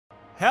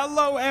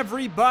Hello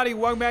everybody,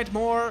 welcome back to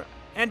more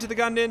Enter the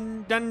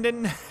Gungeon,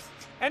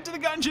 Enter the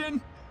Gungeon!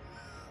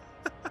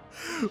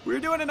 We're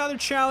doing another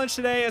challenge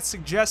today, a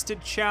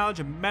suggested challenge,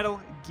 a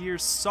Metal Gear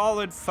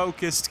Solid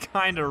focused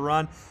kind of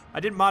run. I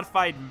did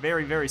modify it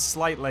very, very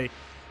slightly.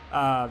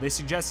 They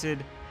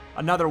suggested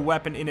another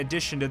weapon in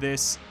addition to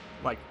this,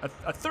 like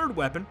a third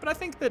weapon, but I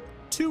think that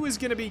 2 is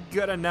gonna be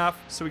good enough.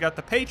 So we got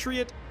the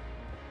Patriot,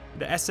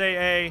 the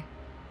SAA,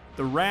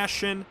 the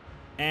Ration,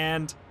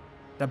 and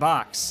the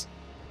box.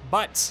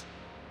 But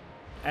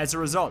as a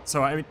result,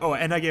 so I mean, oh,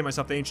 and I gave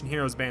myself the Ancient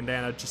Heroes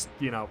bandana, just,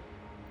 you know,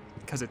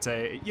 because it's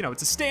a, you know,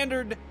 it's a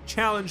standard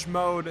challenge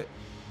mode,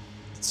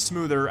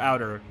 smoother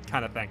outer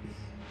kind of thing.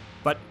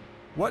 But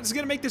what's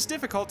gonna make this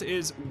difficult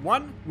is,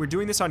 one, we're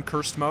doing this on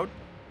cursed mode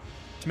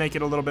to make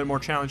it a little bit more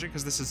challenging,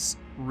 because this is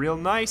real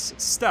nice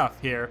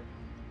stuff here.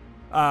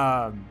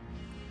 But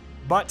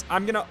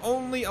I'm gonna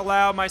only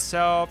allow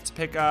myself to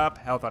pick up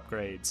health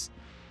upgrades.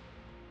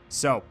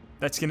 So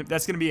that's gonna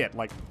be it.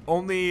 Like,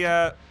 only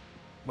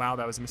wow,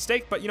 that was a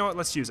mistake, but you know what,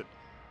 let's use it.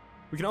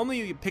 We can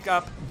only pick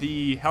up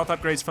the health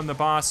upgrades from the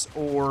boss,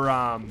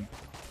 or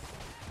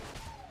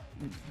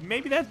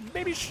maybe that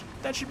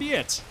should be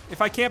it.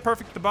 If I can't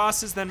perfect the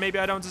bosses, then maybe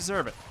I don't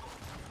deserve it.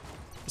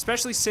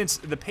 Especially since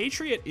the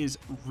Patriot is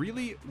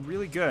really,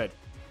 really good.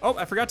 Oh,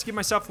 I forgot to give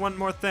myself one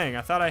more thing.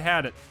 I thought I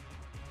had it.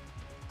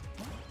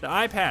 The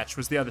eye patch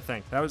was the other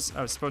thing. I was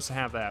supposed to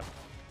have that.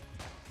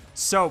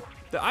 So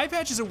the eye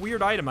patch is a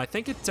weird item. I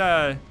think it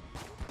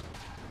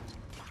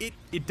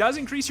does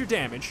increase your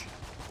damage,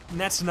 and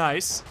that's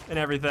nice and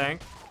everything.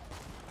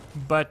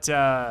 But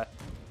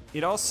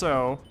it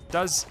also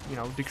does, you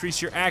know,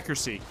 decrease your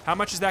accuracy. How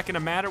much is that gonna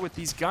matter with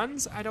these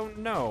guns? I don't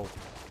know.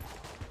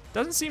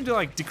 Doesn't seem to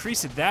like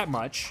decrease it that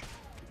much.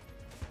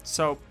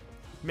 So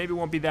maybe it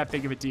won't be that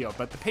big of a deal.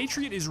 But the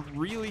Patriot is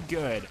really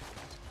good.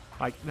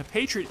 Like, the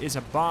Patriot is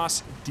a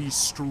boss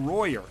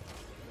destroyer.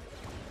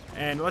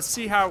 And let's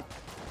see how...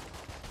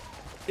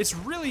 It's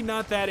really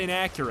not that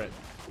inaccurate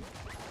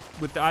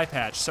with the eye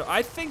patch. So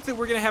I think that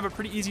we're gonna have a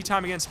pretty easy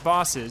time against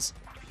bosses.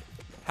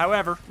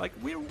 However, like,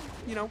 we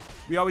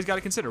always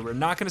gotta consider, we're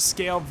not gonna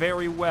scale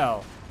very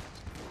well.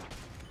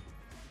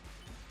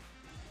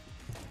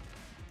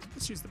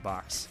 Let's use the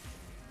box.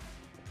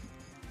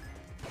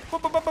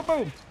 Boom, boom, boom, boom,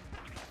 boom.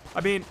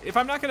 I mean, if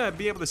I'm not gonna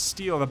be able to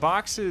steal the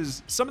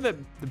boxes, some of the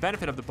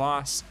benefit of the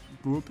boss,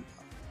 whoop,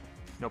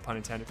 no pun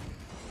intended,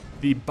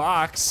 the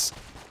box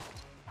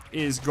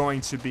is going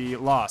to be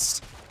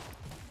lost.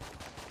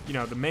 You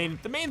know, the main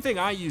thing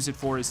I use it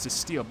for is to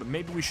steal, but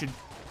maybe we should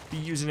be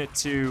using it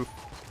to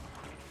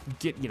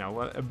get, you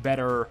know, a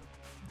better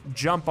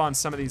jump on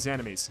some of these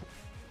enemies.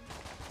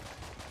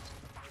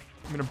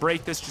 I'm gonna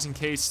break this just in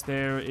case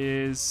there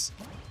is...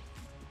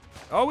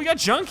 Oh, we got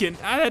Junkin.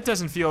 Ah, that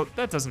doesn't feel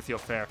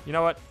fair. You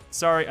know what?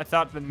 Sorry, I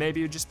thought that maybe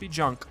it would just be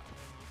junk.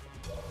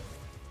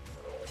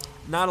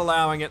 Not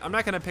allowing it. I'm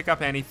not gonna pick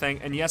up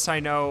anything. And yes, I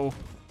know,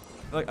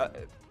 like,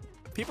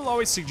 people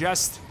always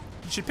suggest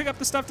you should pick up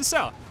the stuff to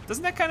sell.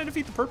 Doesn't that kind of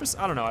defeat the purpose?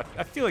 I don't know.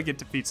 I feel like it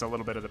defeats a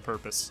little bit of the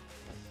purpose.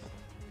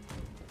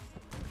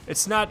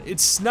 It's not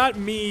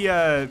me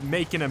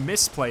making a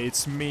misplay.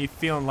 It's me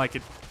feeling like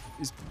it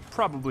is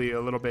probably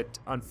a little bit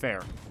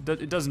unfair.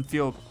 It doesn't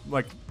feel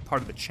like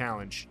part of the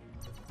challenge.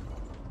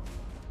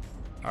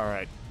 All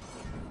right.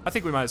 I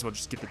think we might as well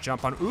just get the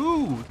jump on.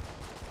 Ooh!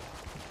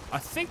 I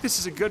think this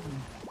is a good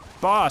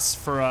boss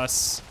for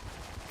us,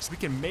 because we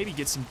can maybe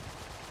get some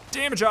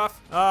damage off.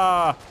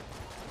 Ah!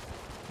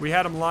 We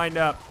had him lined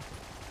up.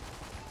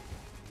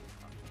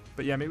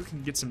 But yeah, maybe we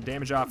can get some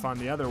damage off on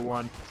the other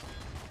one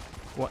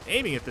while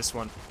aiming at this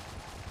one.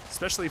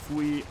 Especially if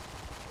we...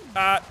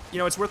 you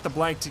know, it's worth the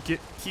blank to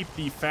keep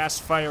the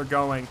fast fire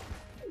going.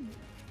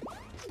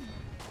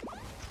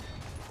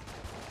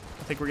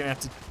 I think we're gonna have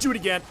to do it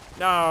again.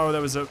 No,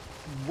 that was a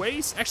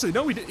waste. Actually,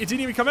 no, it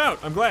didn't even come out.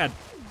 I'm glad.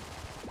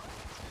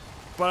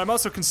 But I'm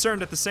also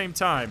concerned at the same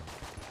time.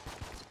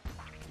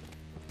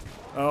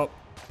 Oh.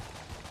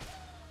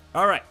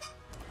 All right.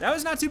 That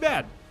was not too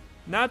bad.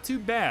 Not too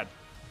bad.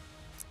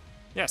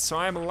 Yeah, so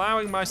I am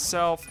allowing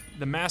myself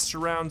the master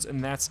rounds,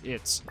 and that's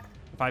it.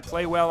 If I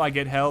play well, I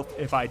get health.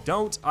 If I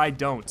don't, I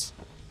don't.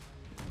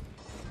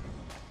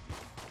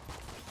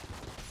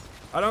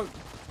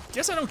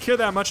 Guess I don't care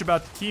that much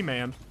about the key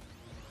man.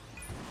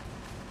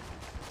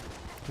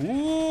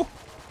 Ooh.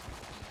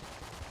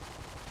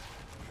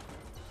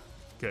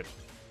 Good.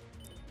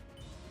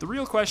 The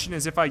real question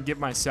is if I give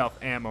myself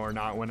ammo or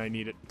not when I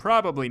need it.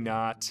 Probably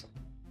not.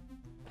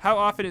 How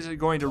often is it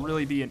going to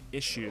really be an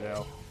issue,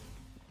 though?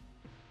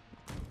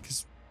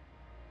 Because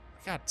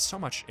we got so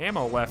much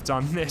ammo left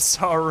on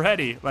this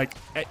already. Like,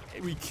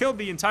 we killed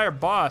the entire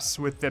boss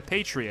with the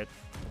Patriot,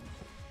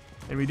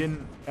 and we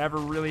didn't ever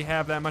really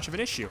have that much of an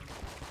issue.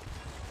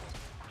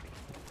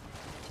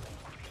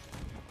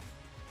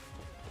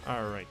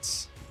 All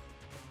right.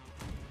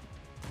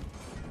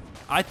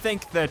 I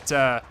think that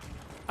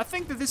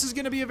this is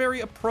going to be a very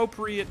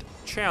appropriate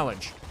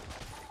challenge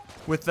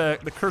with the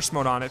curse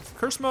mode on it. If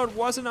curse mode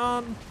wasn't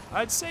on,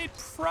 I'd say it'd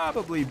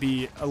probably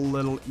be a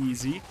little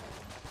easy.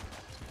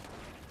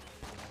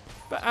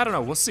 But I don't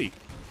know, we'll see.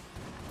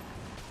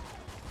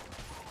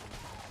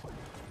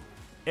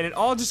 And it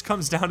all just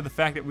comes down to the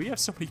fact that we have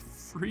so many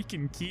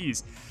freaking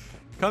keys.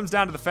 It comes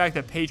down to the fact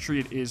that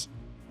Patriot is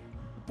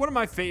one of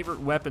my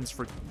favorite weapons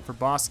for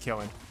boss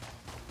killing.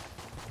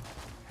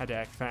 Had to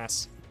act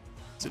fast.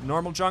 Is it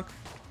normal junk?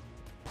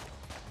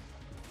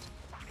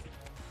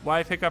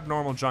 Why pick up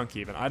normal junk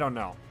even? I don't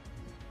know.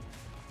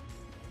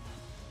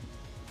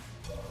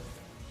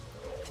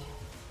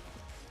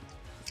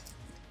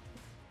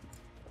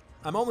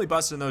 I'm only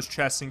busting those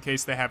chests in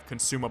case they have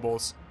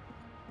consumables.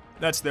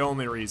 That's the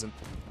only reason.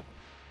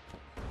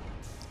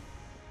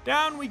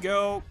 Down we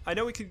go. I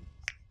know we could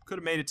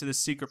have made it to the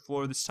secret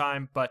floor this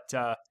time, but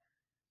I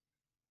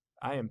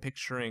am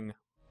picturing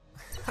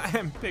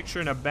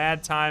a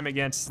bad time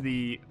against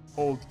the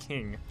old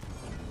king.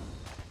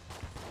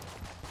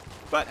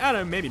 But I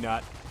don't know, maybe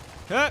not.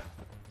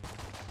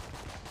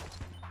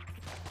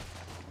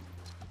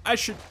 I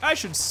should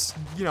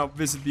you know,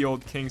 visit the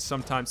old king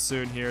sometime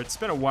soon here. It's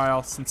been a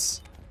while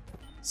since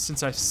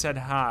I said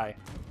hi.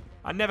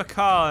 I never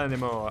call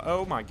anymore.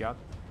 Oh my god.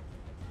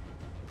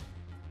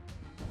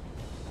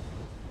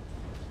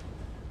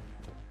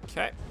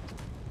 Okay.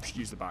 Should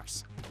use the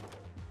box.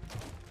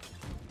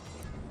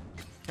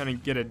 Kind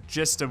of get a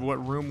gist of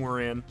what room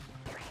we're in.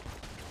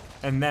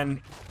 And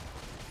then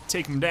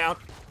take him down.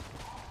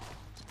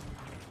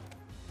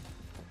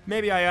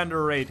 Maybe I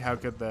underrate how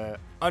good the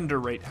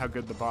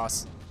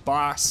box.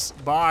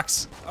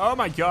 Oh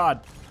my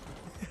god.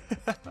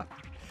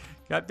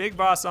 Got big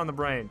boss on the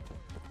brain.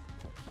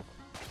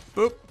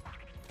 Boop.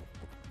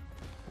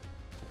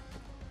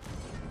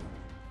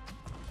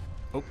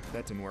 Oh,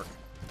 that didn't work.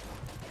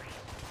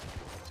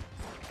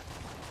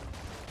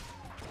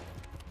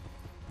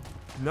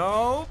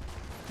 No.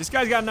 This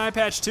guy's got an eye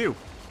patch too.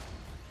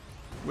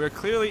 We're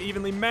clearly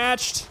evenly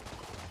matched.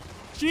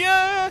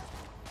 Yeah.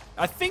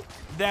 I think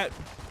that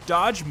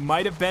dodge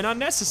might have been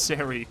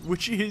unnecessary,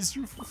 which is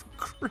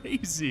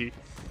crazy.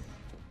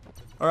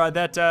 All right,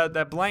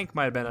 that blank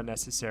might have been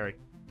unnecessary.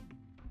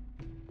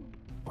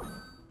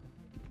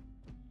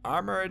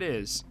 Armor it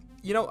is.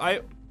 You know,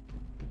 I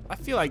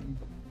feel like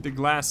the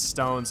glass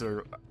stones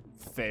are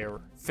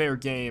fair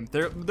game.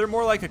 They're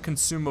more like a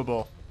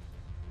consumable.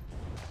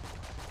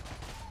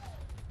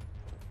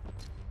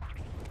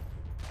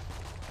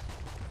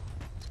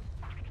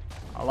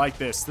 I like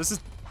this. This is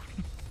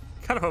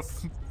kind of a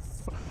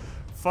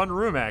fun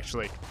room,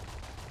 actually,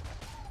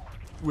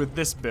 with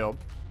this build.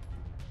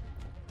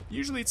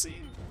 Usually it's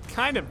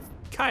kind of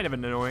an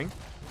annoying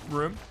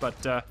room,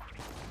 but oh,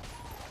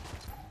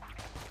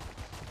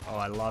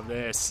 I love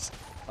this.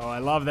 Oh, I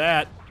love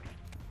that.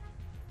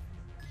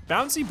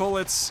 Bouncy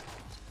bullets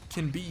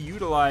can be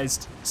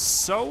utilized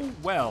so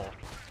well.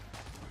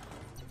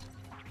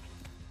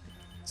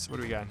 So what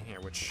do we got in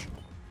here? Which,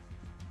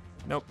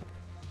 nope.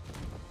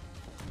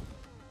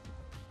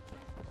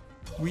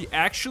 We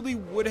actually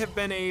would have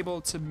been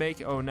able to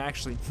make, oh, and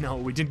actually, no,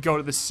 we didn't go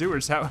to the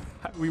sewers. How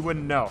we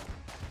wouldn't know.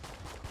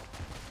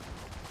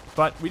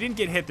 But we didn't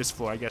get hit this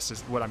floor, I guess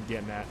is what I'm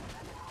getting at.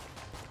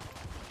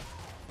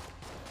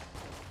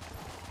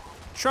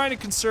 Trying to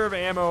conserve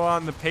ammo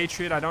on the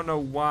Patriot. I don't know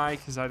why,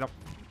 because I don't...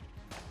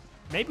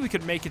 Maybe we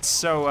could make it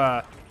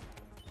so,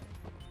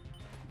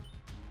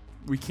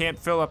 we can't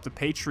fill up the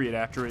Patriot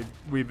after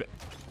we've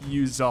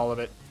used all of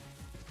it.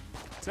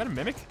 Is that a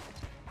mimic?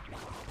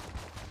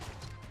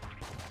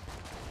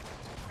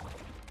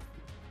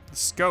 The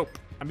scope.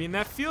 I mean,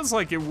 that feels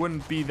like it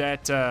wouldn't be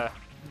that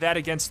that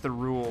against the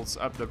rules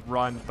of the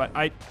run, but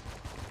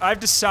I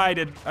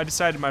decided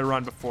my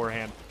run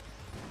beforehand.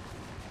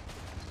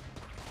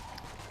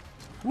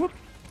 Whoop.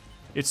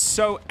 It's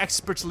so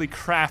expertly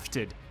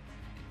crafted,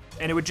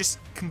 and it would just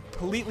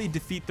completely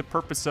defeat the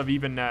purpose of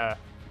even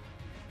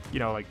you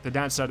know, like the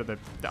downside of the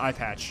eye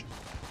patch.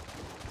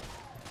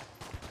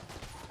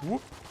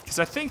 Whoop. Because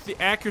I think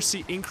the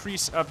accuracy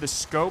increase of the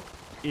scope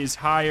is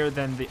higher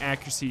than the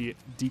accuracy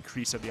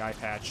decrease of the eye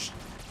patch.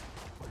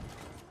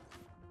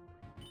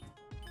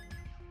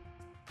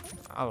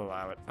 I'll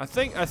allow it. I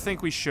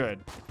think we should.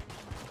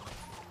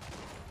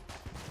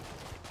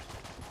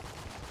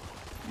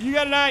 You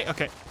got an eye?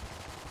 Okay.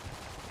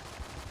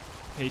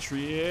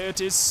 Patriot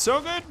is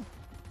so good.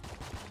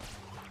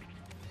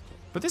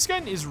 But this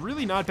gun is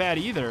really not bad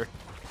either.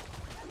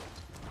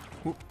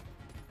 Whoop.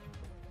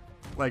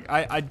 Like,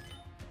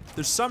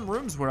 there's some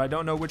rooms where I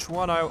don't know which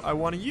one I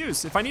want to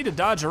use. If I need to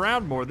dodge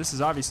around more, this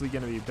is obviously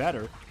going to be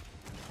better.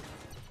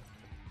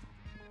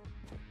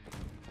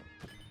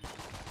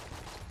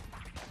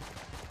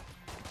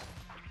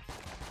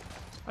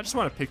 I just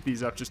want to pick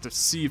these up just to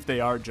see if they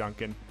are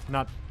junkin'.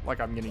 Not like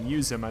I'm going to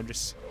use them. I'm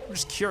just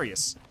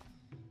curious.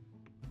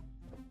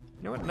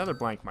 You know what? Another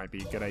blank might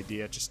be a good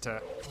idea, just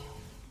to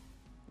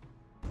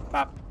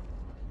pop.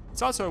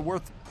 It's also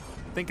worth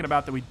thinking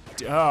about that we...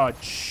 Oh,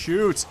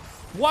 shoot.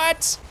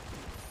 What?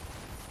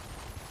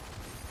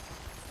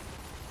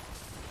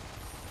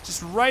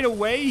 Just right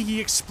away, he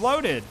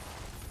exploded.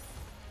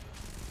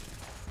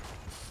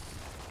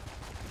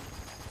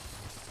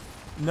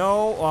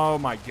 No, oh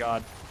my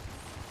god.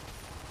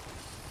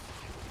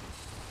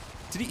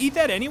 Did he eat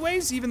that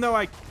anyways, even though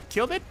I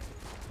killed it?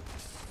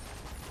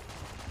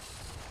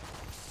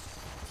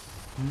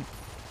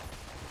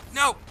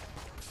 No!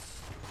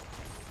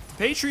 The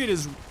Patriot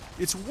is,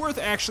 it's worth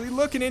actually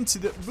looking into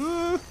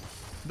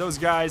those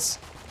guys.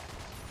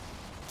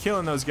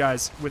 Killing those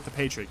guys with the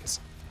Patriot.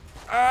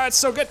 It's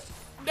so good.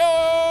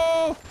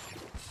 No!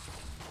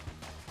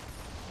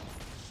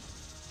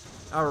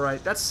 All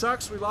right, that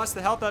sucks. We lost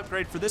the health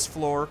upgrade for this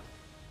floor.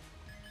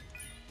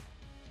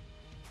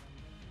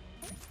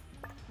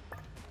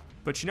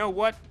 But you know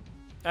what?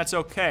 That's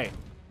okay.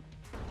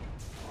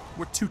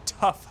 We're too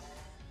tough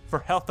for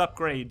health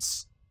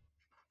upgrades.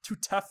 Too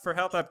tough for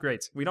health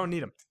upgrades. We don't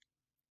need them.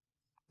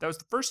 That was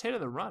the first hit of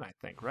the run, I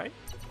think, right?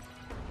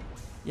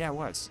 Yeah, it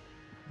was.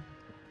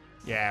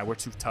 Yeah, we're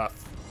too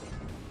tough.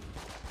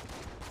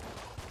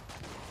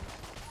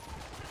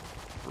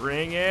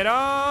 Bring it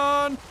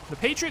on! The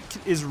Patriot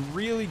is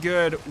really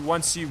good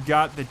once you've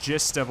got the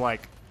gist of,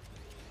 like,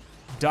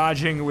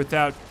 dodging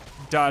without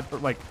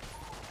like,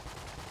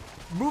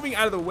 moving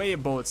out of the way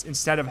of bullets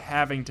instead of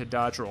having to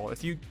dodge roll.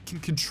 If you can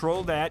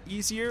control that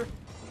easier,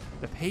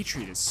 the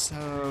Patriot is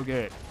so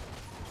good.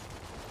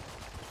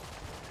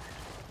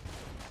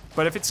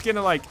 But if it's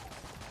gonna, like,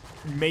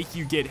 make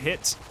you get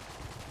hit,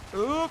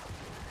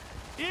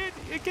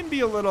 it can be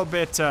a little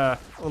bit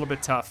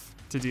tough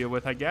to deal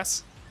with, I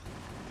guess.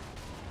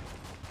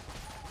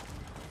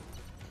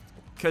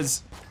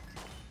 Because,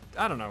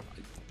 I don't know,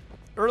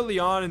 early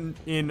on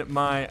in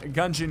my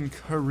Gungeon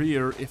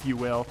career, if you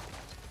will,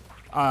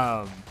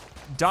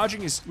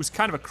 dodging was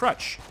kind of a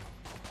crutch.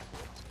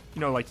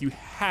 You know, like you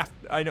have,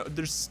 I know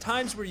there's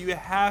times where you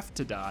have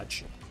to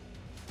dodge,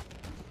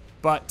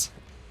 but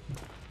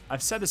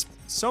I've said this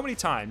so many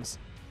times,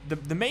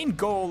 the main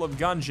goal of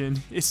Gungeon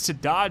is to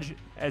dodge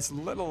as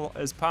little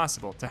as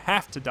possible, to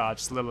have to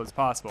dodge as little as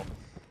possible.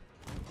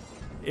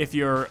 If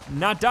you're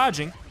not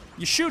dodging,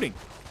 you're shooting.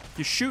 If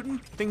you're shooting,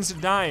 things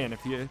are dying.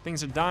 If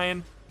things are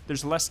dying,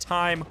 there's less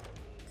time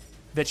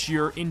that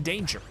you're in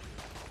danger.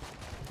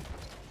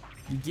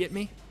 You get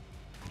me?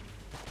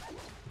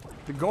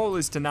 The goal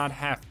is to not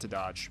have to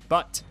dodge,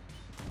 but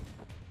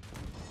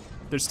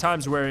there's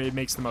times where it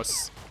makes the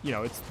most, you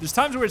know, there's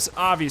times where it's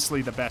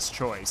obviously the best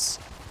choice.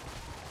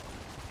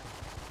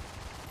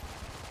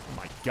 Oh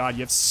my god, you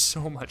have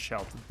so much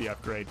health with the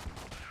upgrade.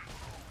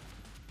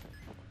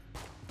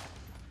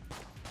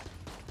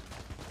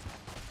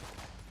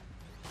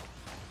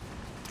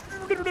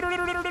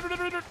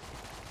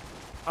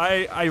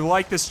 I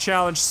like this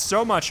challenge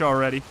so much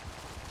already.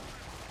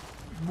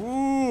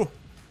 Woo!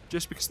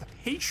 Just because the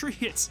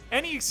Patriots,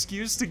 any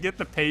excuse to get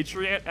the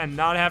Patriot and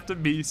not have to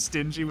be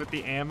stingy with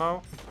the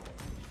ammo.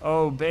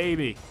 Oh,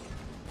 baby.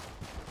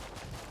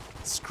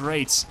 It's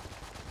great.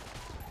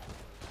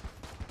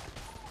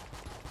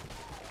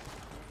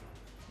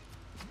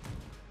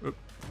 Oop.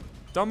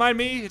 Don't mind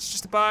me, it's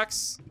just a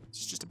box.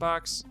 It's just a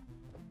box.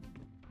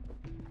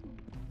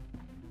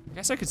 I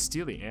guess I could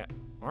steal the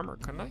armor,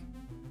 couldn't I?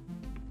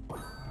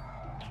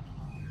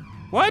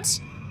 What?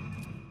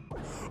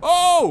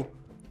 Oh!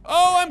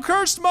 Oh, I'm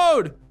cursed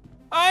mode!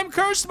 I'm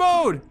cursed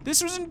mode!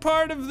 This wasn't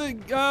part of the,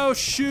 oh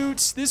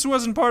shoot. This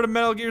wasn't part of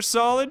Metal Gear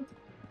Solid.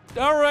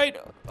 All right,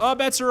 all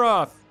bets are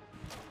off.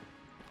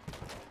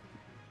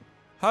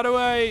 How do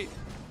I,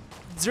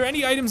 is there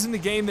any items in the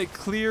game that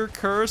clear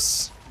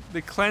curse,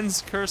 that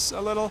cleanse curse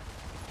a little?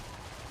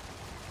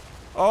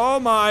 Oh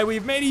my,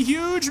 we've made a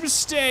huge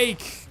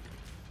mistake.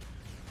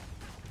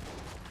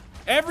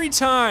 Every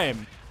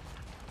time.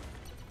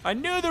 I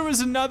knew there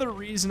was another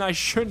reason I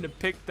shouldn't have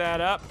picked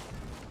that up.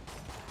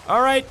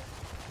 All right.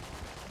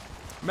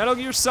 Metal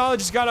Gear Solid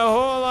just got a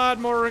whole lot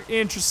more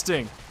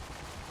interesting.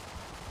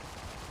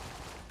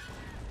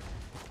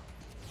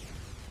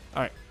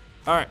 All right.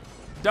 All right.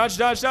 Dodge,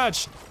 dodge,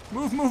 dodge.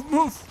 Move, move,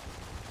 move.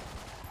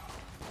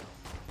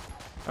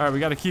 All right, we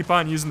got to keep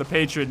on using the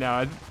Patriot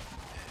now.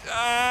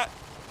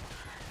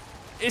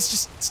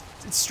 It's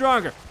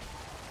stronger.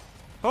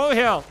 Holy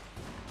hell.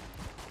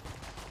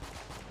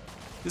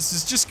 This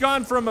has just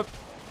gone from a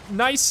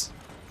nice,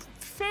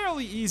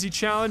 fairly easy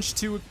challenge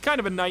to kind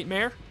of a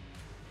nightmare.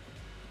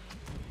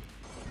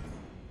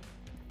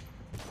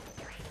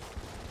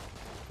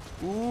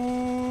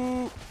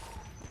 Ooh.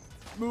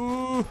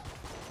 Ooh.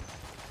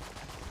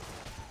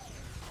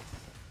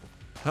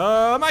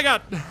 Oh my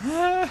god.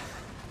 I'm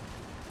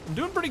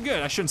doing pretty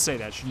good. I shouldn't say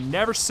that. I should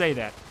never say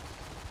that.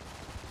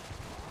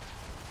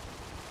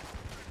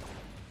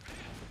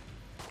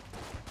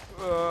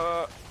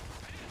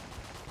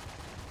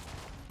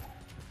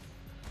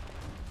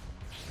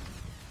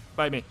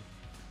 Bite me.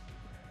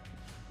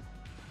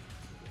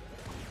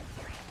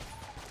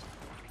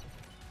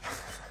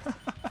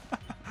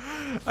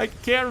 I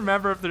can't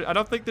remember if there, I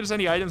don't think there's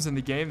any items in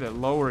the game that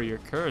lower your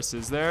curse,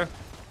 is there?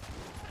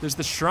 There's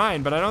the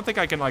shrine, but I don't think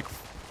I can, like,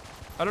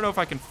 I don't know if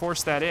I can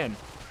force that in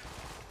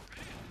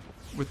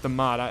with the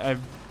mod.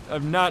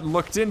 I've not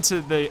looked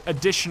into the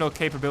additional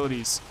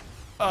capabilities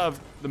of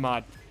the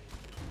mod.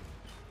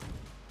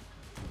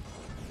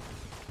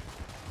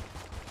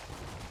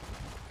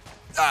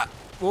 Ah!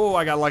 Oh,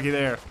 I got lucky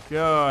there.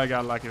 Oh, I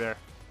got lucky there.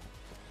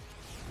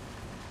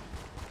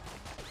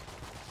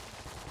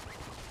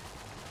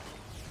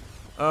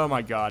 Oh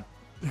my god.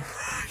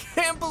 I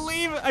can't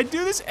believe it. I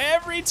do this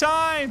every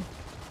time.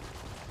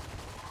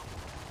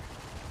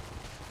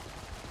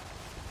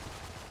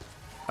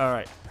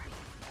 Alright.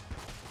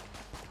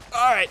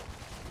 Alright.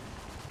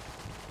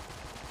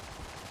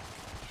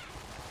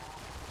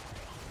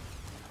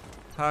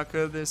 How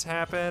could this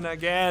happen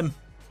again?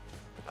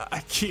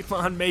 I keep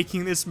on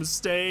making this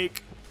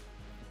mistake.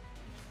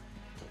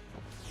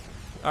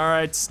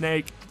 Alright,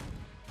 snake.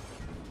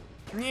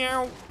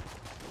 Meow.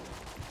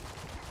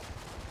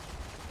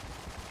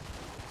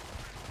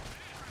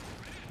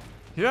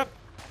 Yep.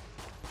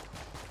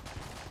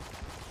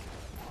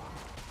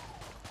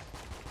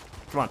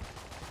 Come on.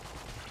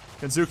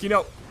 Kanzuki,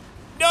 no.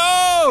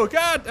 No!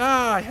 God!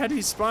 Ah, I had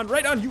to spawn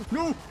right on you.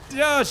 No!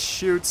 Ah,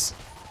 shoots.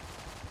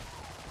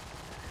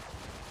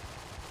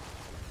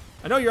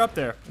 I know you're up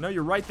there. I know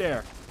you're right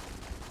there.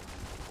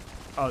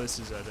 Oh, this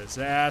is a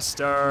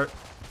disaster.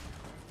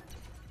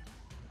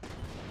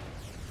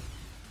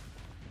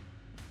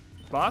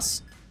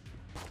 Boss?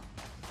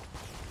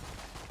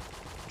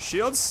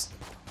 Shields?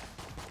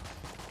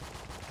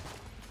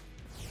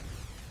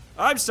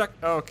 I'm stuck.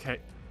 Okay.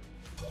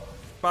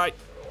 Bye.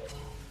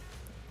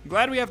 I'm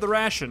glad we have the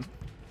ration.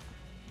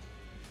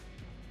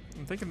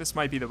 I'm thinking this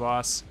might be the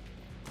boss.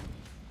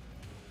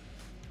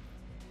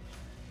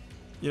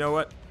 You know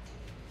what?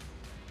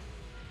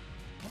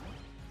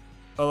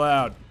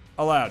 Allowed.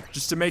 Allowed.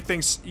 Just to make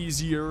things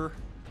easier.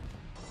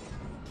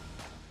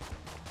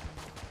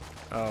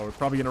 Oh, we're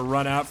probably gonna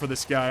run out for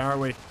this guy,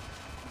 aren't we?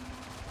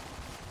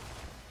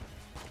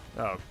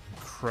 Oh,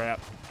 crap.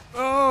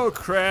 Oh,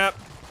 crap.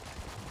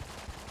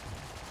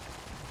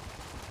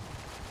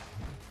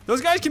 Those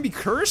guys can be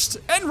cursed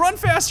and run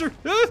faster.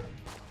 No.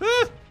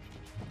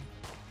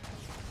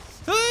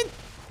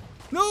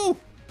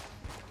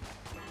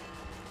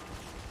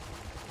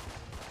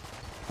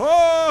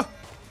 Oh.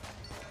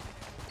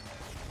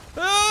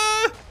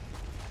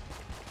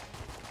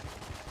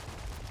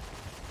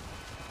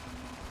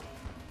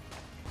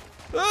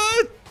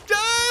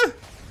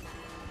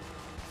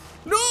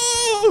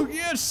 No,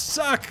 you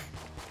suck.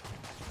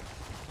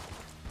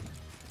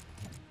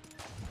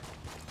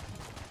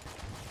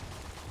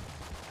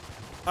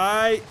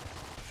 I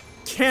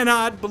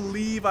cannot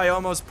believe I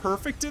almost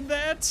perfected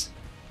that.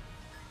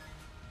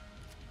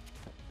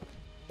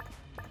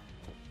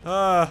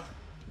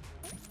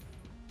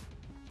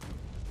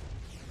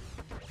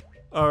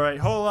 Alright,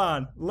 hold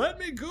on. Let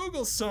me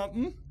Google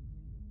something.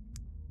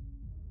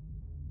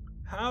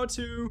 How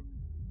to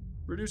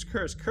reduce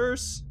curse.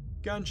 Curse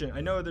Gungeon.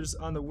 I know there's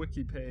on the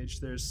wiki page,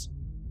 there's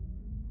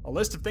a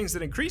list of things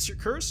that increase your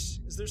curse.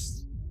 Is there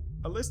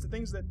a list of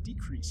things that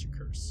decrease your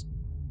curse?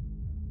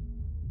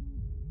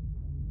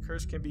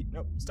 Curse can be,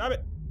 nope, stop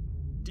it.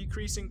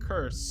 Decreasing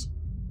curse.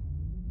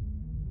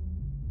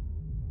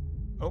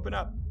 Open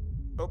up.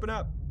 Open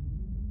up.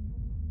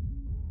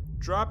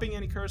 Dropping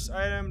any curse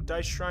item,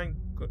 dice shrine,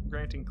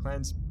 granting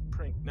cleanse,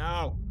 prank.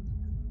 No.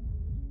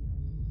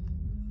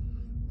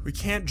 We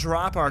can't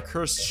drop our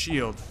cursed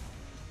shield.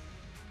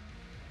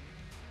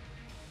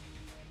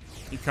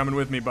 You coming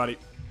with me, buddy?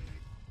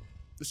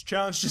 This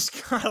challenge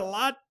just got a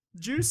lot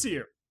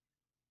juicier,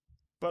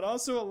 but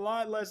also a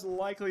lot less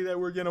likely that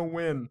we're gonna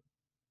win.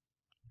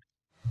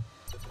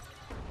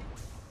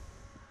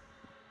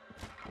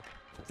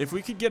 If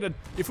we get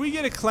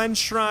a cleanse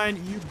shrine,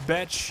 you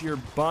bet your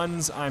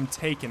buns I'm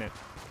taking it.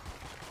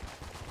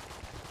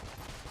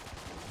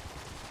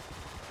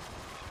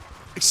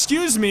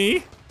 Excuse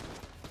me?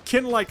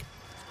 Can, like,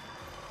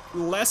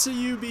 less of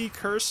you be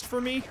cursed for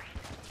me?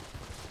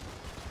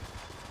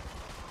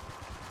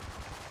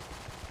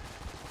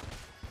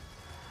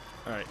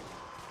 Alright.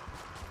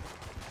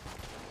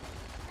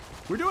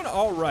 We're doing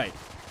alright.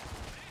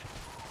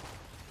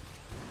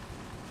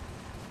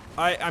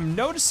 I'm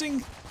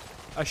noticing...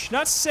 I should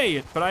not say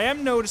it, but I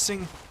am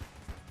noticing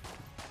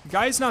the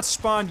guy's not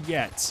spawned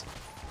yet.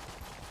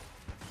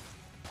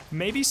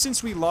 Maybe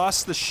since we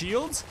lost the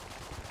shield?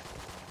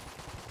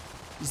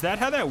 Is that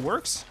how that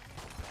works?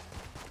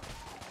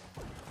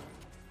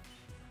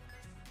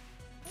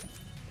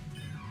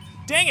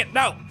 Dang it,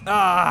 no!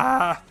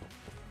 Ah!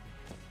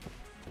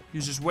 He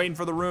was just waiting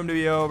for the room to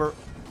be over.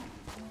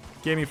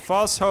 Gave me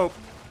false hope.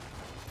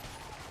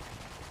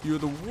 You're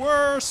the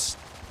worst.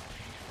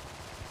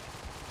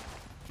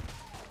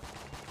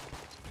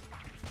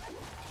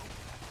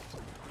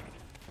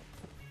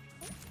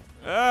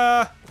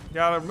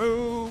 Gotta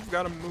move,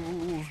 gotta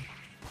move.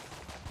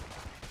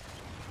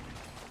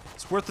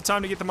 It's worth the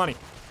time to get the money.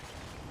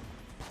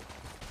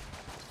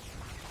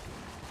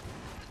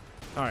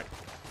 Alright.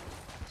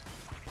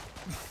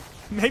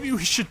 Maybe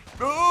we should...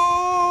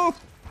 Oh!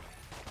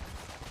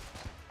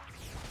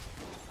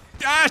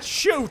 Ah,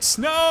 shoots!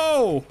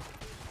 No!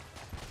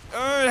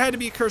 It had to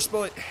be a curse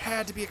bullet. It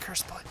had to be a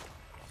curse bullet.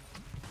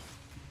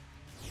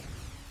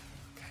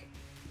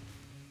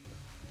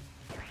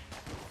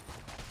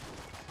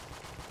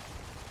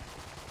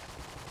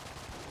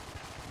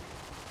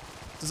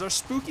 Does our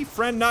spooky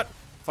friend not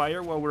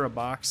fire while we're a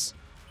box?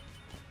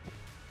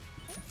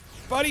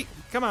 Buddy,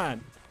 come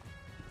on.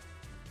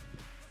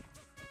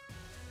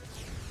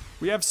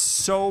 We have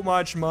so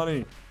much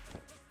money.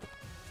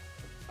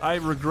 I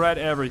regret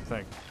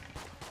everything.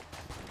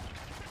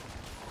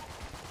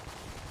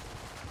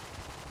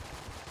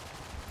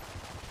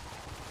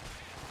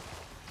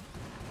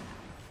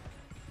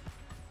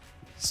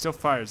 Still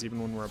fires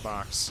even when we're a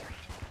box.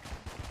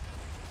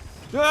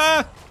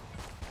 Ah!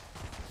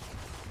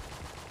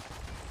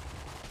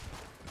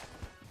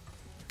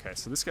 Okay,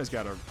 so this guy's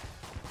got a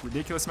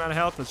ridiculous amount of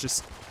health. Let's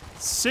just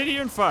sit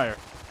here and fire.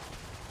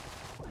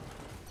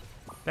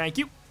 Thank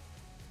you.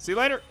 See you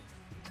later.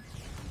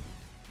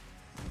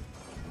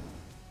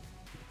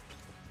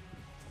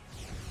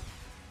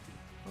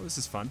 Oh, this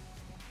is fun.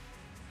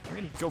 I'm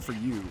gonna go for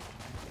you.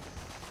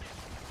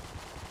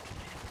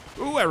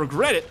 Ooh, I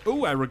regret it.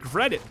 Ooh, I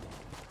regret it.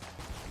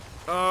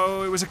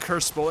 Oh, it was a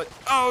curse bullet.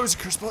 Oh, it was a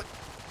curse bullet.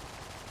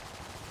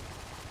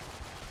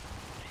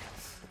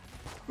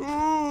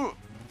 Ooh.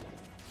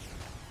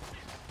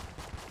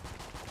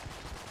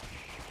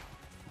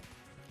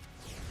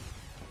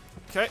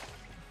 Okay.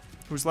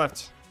 Who's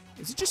left?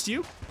 Is it just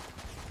you?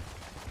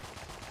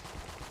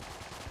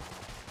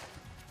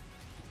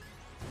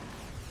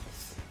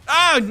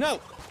 Ah, no!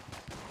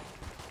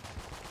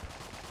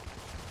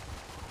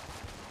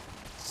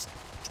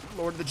 Stupid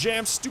Lord of the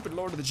Jams, stupid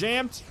Lord of the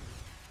Jams.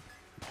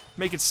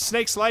 Making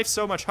Snake's life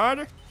so much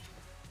harder.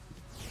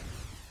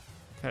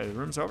 Okay, the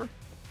room's over.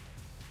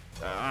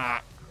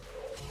 Ah.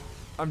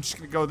 I'm just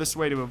gonna go this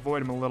way to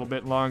avoid him a little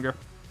bit longer.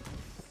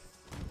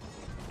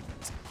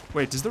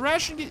 Wait, does the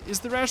ration get,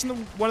 is the ration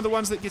one of the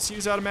ones that gets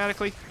used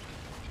automatically?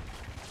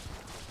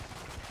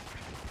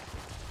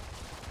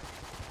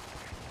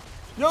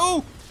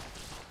 No!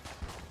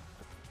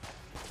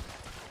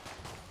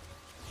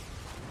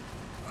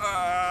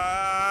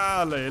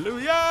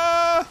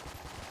 Hallelujah!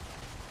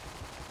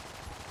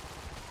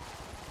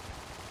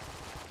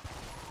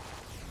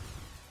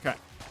 Okay.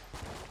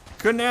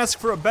 Couldn't ask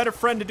for a better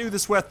friend to do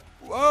this with.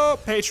 Whoa,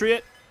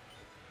 Patriot.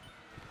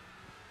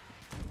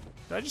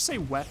 Did I just say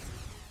wet?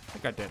 I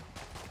think I did.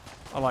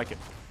 I like it.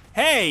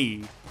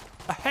 Hey!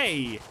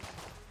 Hey!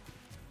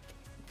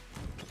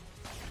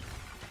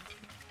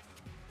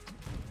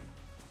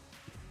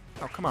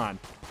 Oh, come on.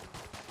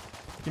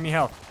 Give me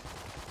health.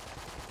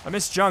 I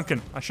missed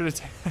Junkin. I should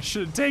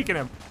have taken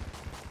him.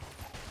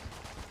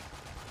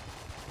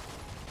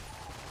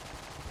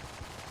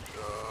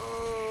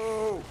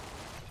 Oh.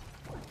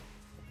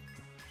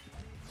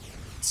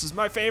 This is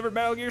my favorite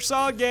Metal Gear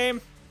Solid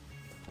game.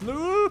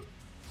 Woo.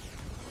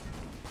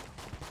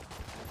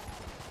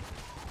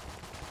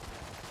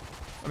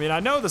 I mean, I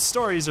know the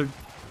stories are,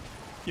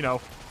 you know,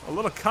 a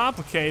little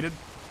complicated,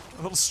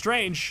 a little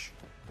strange.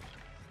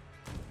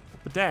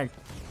 But dang.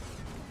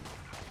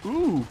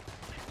 Ooh.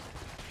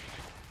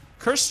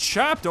 Cursed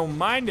Chop, don't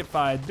mind if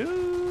I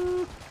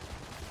do.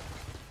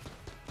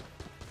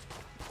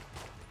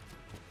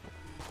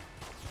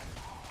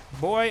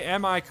 Boy,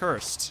 am I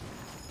cursed.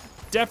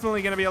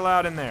 Definitely gonna be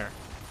allowed in there.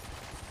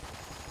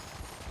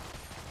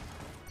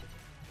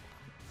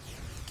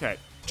 Okay,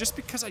 just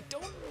because I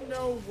don't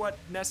know what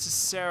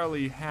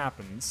necessarily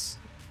happens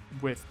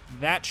with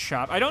that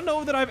shop. I don't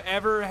know that I've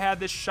ever had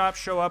this shop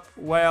show up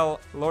while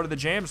Lord of the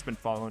Jam's been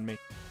following me.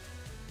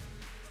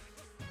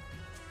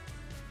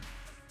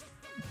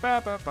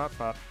 Bop, bop, bop,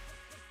 bop.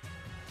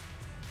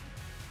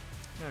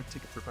 Yeah,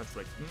 take it for a punch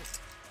break.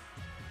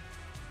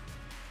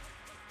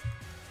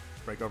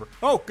 Break over.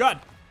 Oh,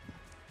 God!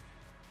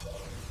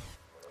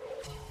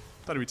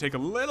 Thought it would take a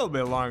little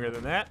bit longer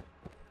than that.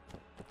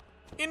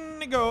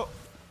 Indigo.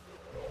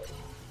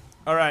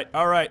 Alright,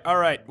 alright,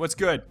 alright. What's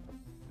good?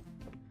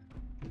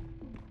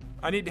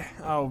 I need to,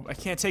 oh, I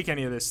can't take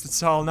any of this.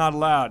 It's all not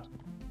allowed.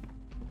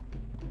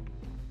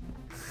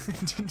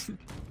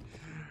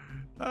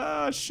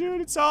 Oh,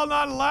 shoot, it's all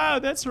not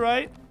allowed. That's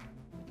right.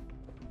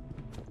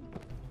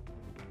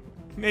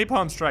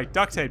 Napalm strike,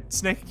 duct tape.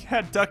 Snake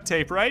had duct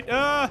tape, right?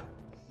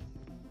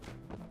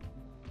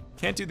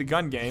 Can't do the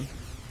gun game.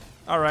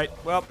 Alright,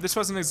 well, this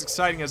wasn't as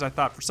exciting as I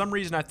thought. For some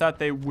reason, I thought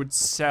they would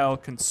sell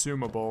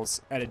consumables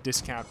at a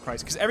discount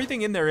price, because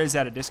everything in there is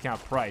at a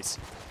discount price.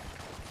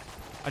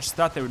 I just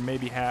thought they would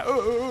maybe have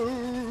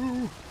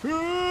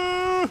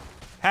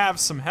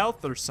some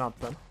health or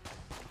something.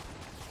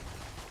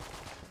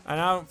 And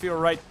I don't feel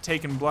right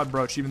taking Blood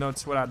Brooch, even though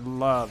it's what I'd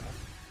love.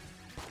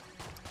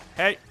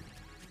 Hey.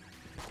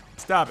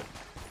 Stop it.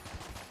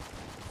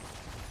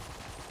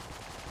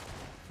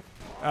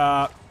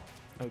 Oh,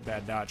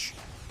 bad dodge.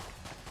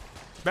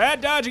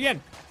 Bad dodge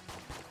again.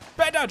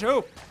 Bad dodge,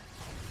 oh.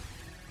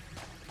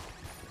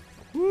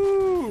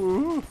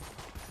 Woo.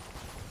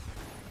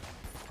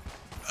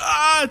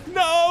 Ah,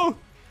 no.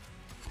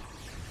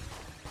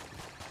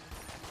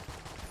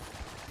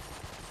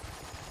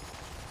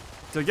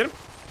 Did I get him?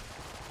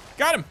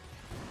 Got him!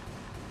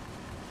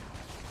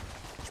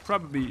 Should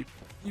probably be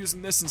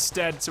using this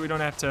instead so we don't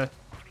have to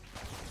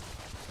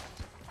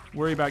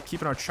worry about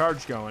keeping our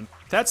charge going.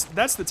 That's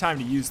the time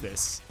to use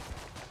this.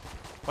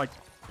 Like,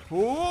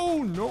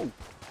 oh no!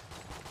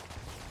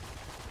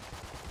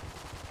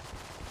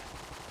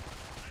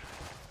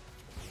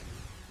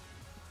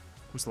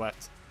 Who's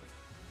left?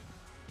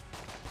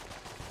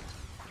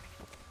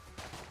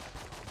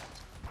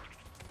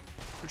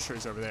 pretty sure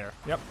he's over there.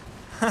 Yep.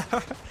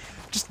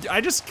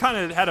 I just kind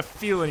of had a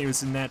feeling he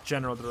was in that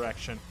general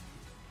direction.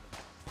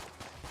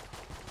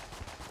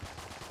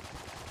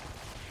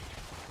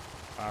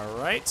 All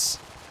right.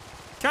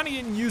 Kind of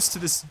getting used to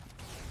this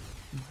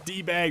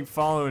D-bag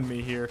following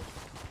me here.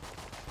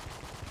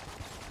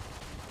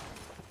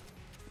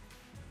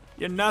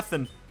 You're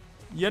nothing.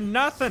 You're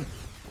nothing.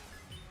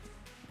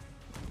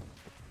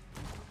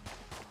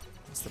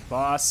 That's the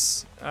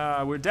boss.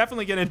 We're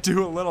definitely gonna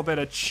do a little bit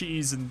of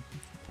cheese and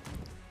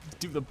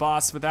do the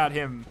boss without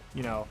him,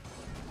 you know,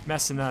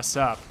 messing us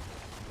up.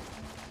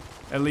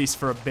 At least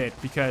for a bit,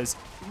 because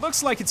it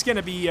looks like it's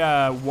gonna be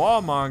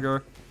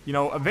Wallmonger. You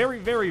know, a very,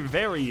 very,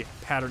 very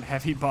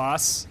pattern-heavy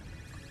boss.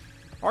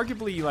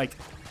 Arguably, like,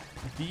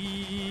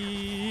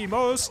 the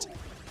most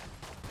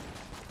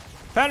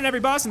pattern-heavy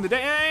boss in the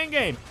dang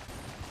game.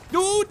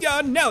 Ooh,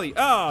 yeah, Nelly.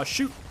 Oh,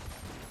 shoot.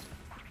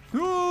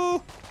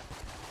 Ooh.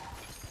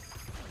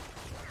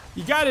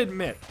 You gotta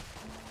admit,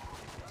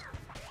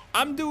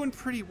 I'm doing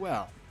pretty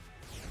well.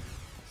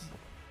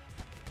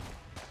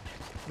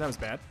 That was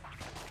bad.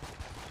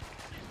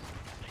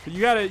 But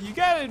you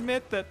gotta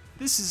admit that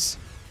this is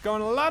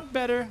going a lot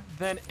better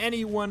than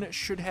anyone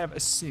should have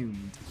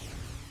assumed.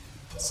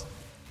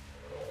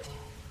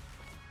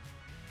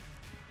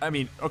 I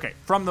mean, okay,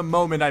 from the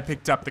moment I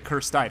picked up the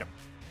cursed item.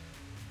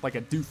 Like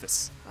a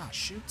doofus. Ah,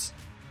 shoot.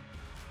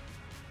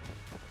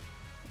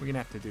 We're gonna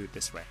have to do it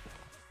this way.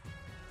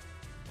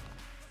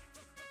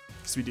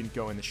 Because we didn't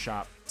go in the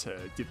shop to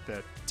get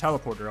the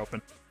teleporter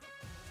open.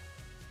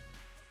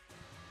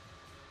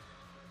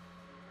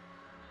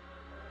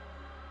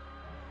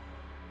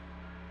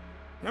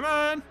 Come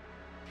on!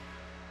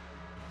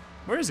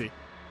 Where is he?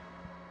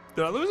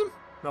 Did I lose him?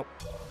 Nope.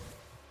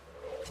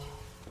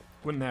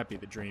 Wouldn't that be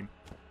the dream?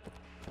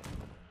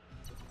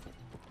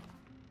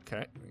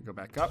 Okay, go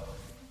back up.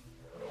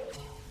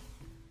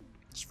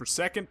 Just for a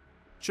second.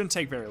 Shouldn't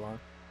take very long.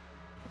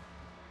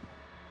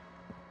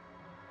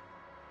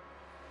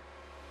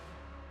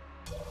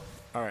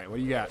 Alright, what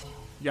do you got?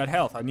 You got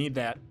health. I need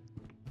that.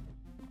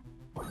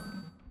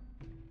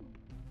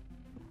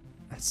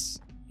 That's,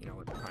 you know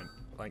what, fine.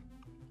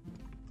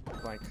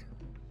 Blank.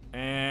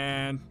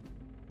 And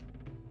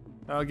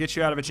that'll get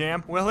you out of a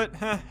jam, will it?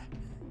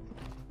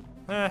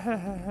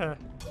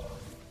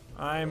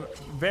 I'm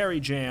very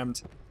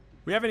jammed.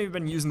 We haven't even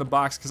been using the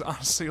box because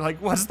honestly,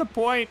 like, what's the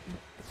point?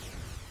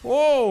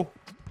 Whoa!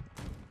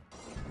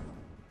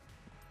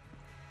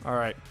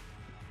 Alright.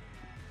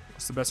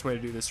 What's the best way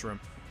to do this room?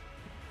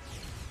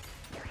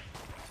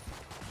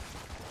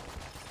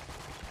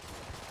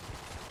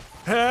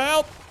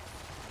 Help!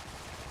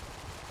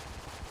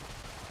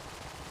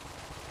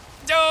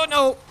 Oh,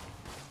 no!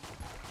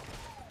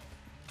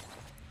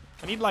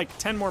 I need like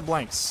 10 more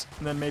blanks,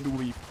 and then maybe we'll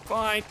be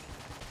fine.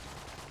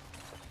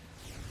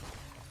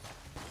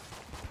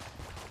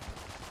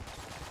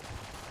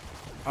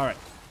 Alright.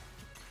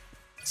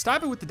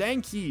 Stop it with the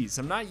dang keys.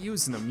 I'm not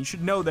using them. You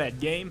should know that,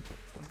 game.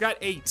 I've got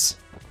 8.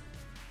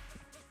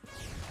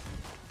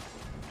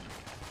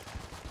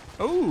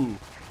 Oh,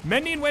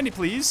 Mendy and Wendy,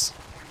 please.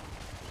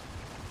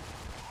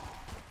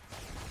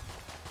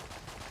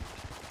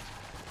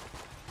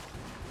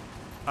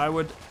 I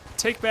would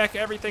take back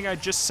everything I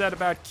just said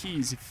about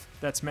keys if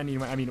that's Mendy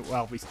and Wendy. I mean,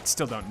 well, we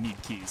still don't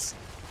need keys.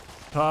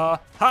 Ha!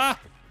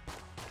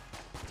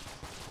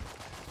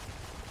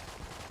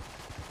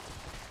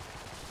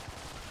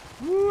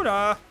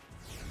 Hoodah!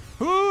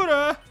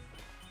 Hoodah!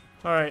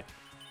 Alright.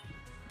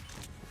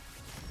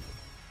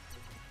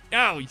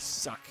 Oh, you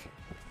suck.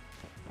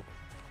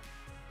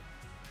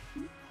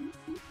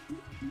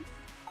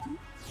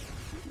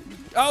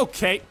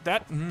 Okay,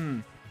 that,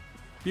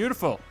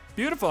 beautiful.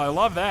 Beautiful, I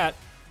love that.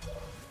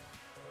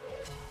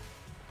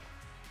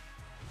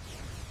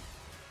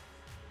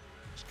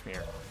 Just come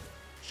here.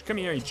 Just come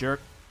here, you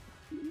jerk.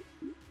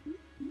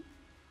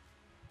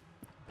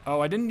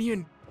 Oh, I didn't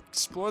even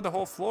explore the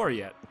whole floor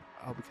yet.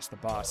 Oh, because the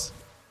boss.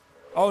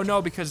 Oh,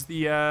 no, because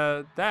the,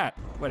 that.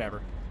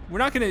 Whatever. We're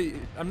not gonna,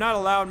 I'm not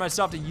allowing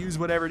myself to use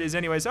whatever it is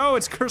anyways. Oh,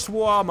 it's Cursed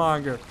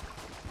Wallmonger.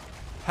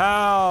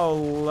 How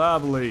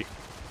lovely.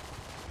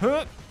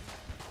 Huh.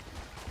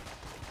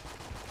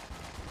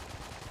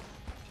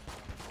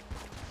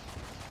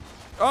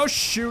 Oh,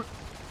 shoot.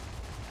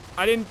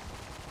 I didn't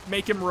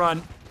make him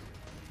run.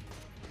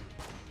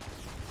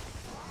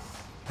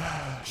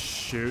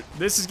 Shoot.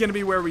 This is gonna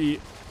be where we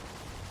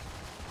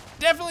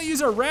definitely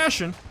use our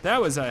ration.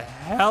 That was a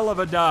hell of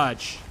a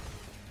dodge.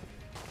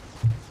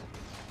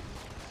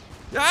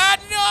 Ah,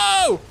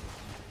 no!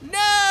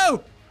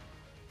 No!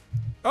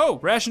 Oh,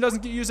 ration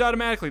doesn't get used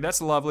automatically. That's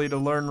lovely to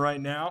learn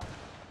right now.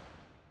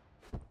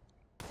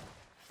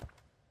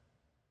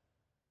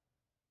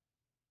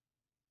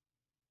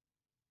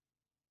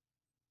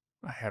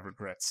 I have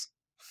regrets.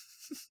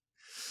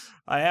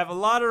 I have a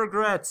lot of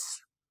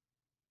regrets.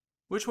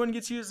 Which one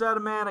gets used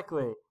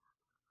automatically?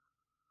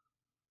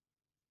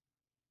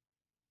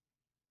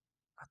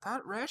 I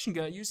thought ration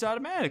got used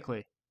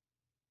automatically.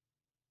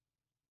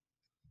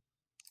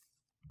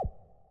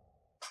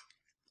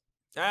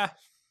 Ah.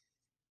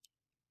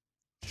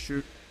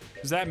 Shoot.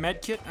 Is that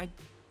med kit? I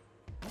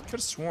could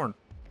have sworn.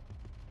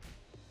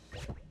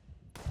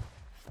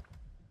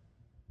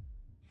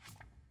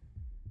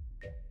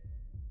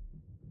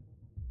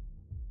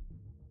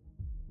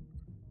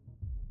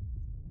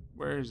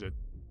 Where is it?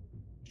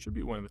 Should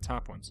be one of the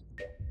top ones.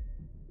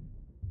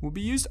 Will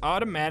be used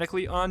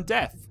automatically on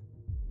death.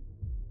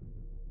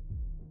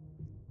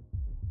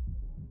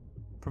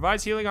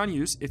 Provides healing on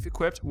use. If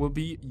equipped, will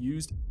be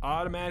used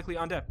automatically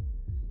on death.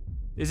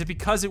 Is it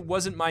because it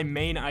wasn't my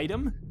main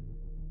item?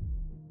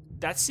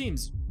 That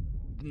seems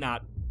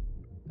not...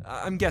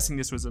 I'm guessing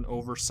this was an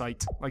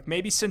oversight. Like,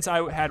 maybe since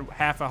I had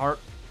half a heart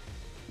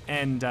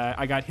and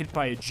I got hit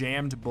by a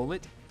jammed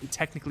bullet, it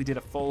technically did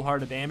a full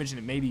heart of damage and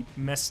it maybe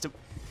messed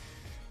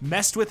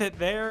with it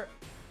there.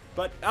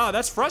 But, oh,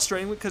 that's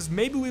frustrating because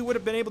maybe we would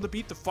have been able to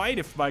beat the fight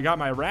if I got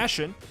my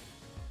ration.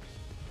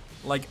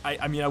 Like,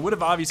 I mean, I would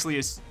have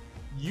obviously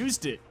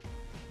used it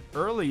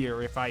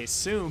earlier if I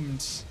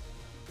assumed,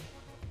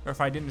 or if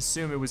I didn't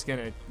assume it was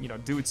gonna, you know,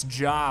 do its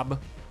job.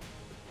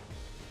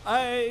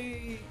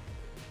 I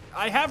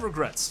have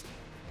regrets.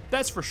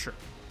 That's for sure.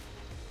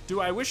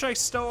 Do I wish I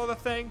stole the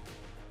thing?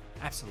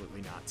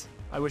 Absolutely not.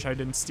 I wish I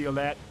didn't steal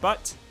that,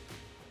 but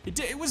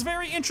it was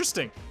very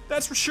interesting.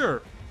 That's for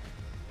sure.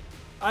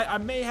 I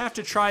may have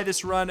to try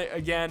this run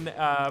again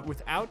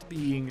without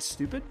being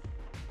stupid.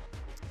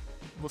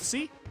 We'll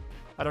see.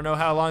 I don't know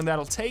how long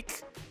that'll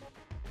take.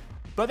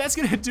 But that's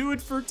gonna do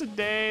it for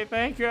today.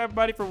 Thank you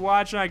everybody for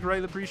watching. I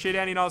greatly appreciate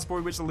any and all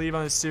support we wish to leave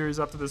on this series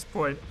up to this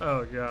point.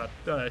 Oh god.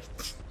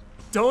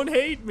 Don't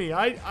hate me.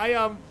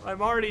 I'm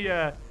already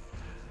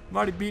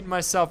beating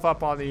myself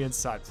up on the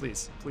inside.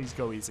 Please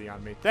go easy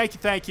on me.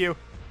 Thank you.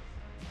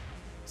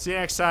 See you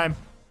next time.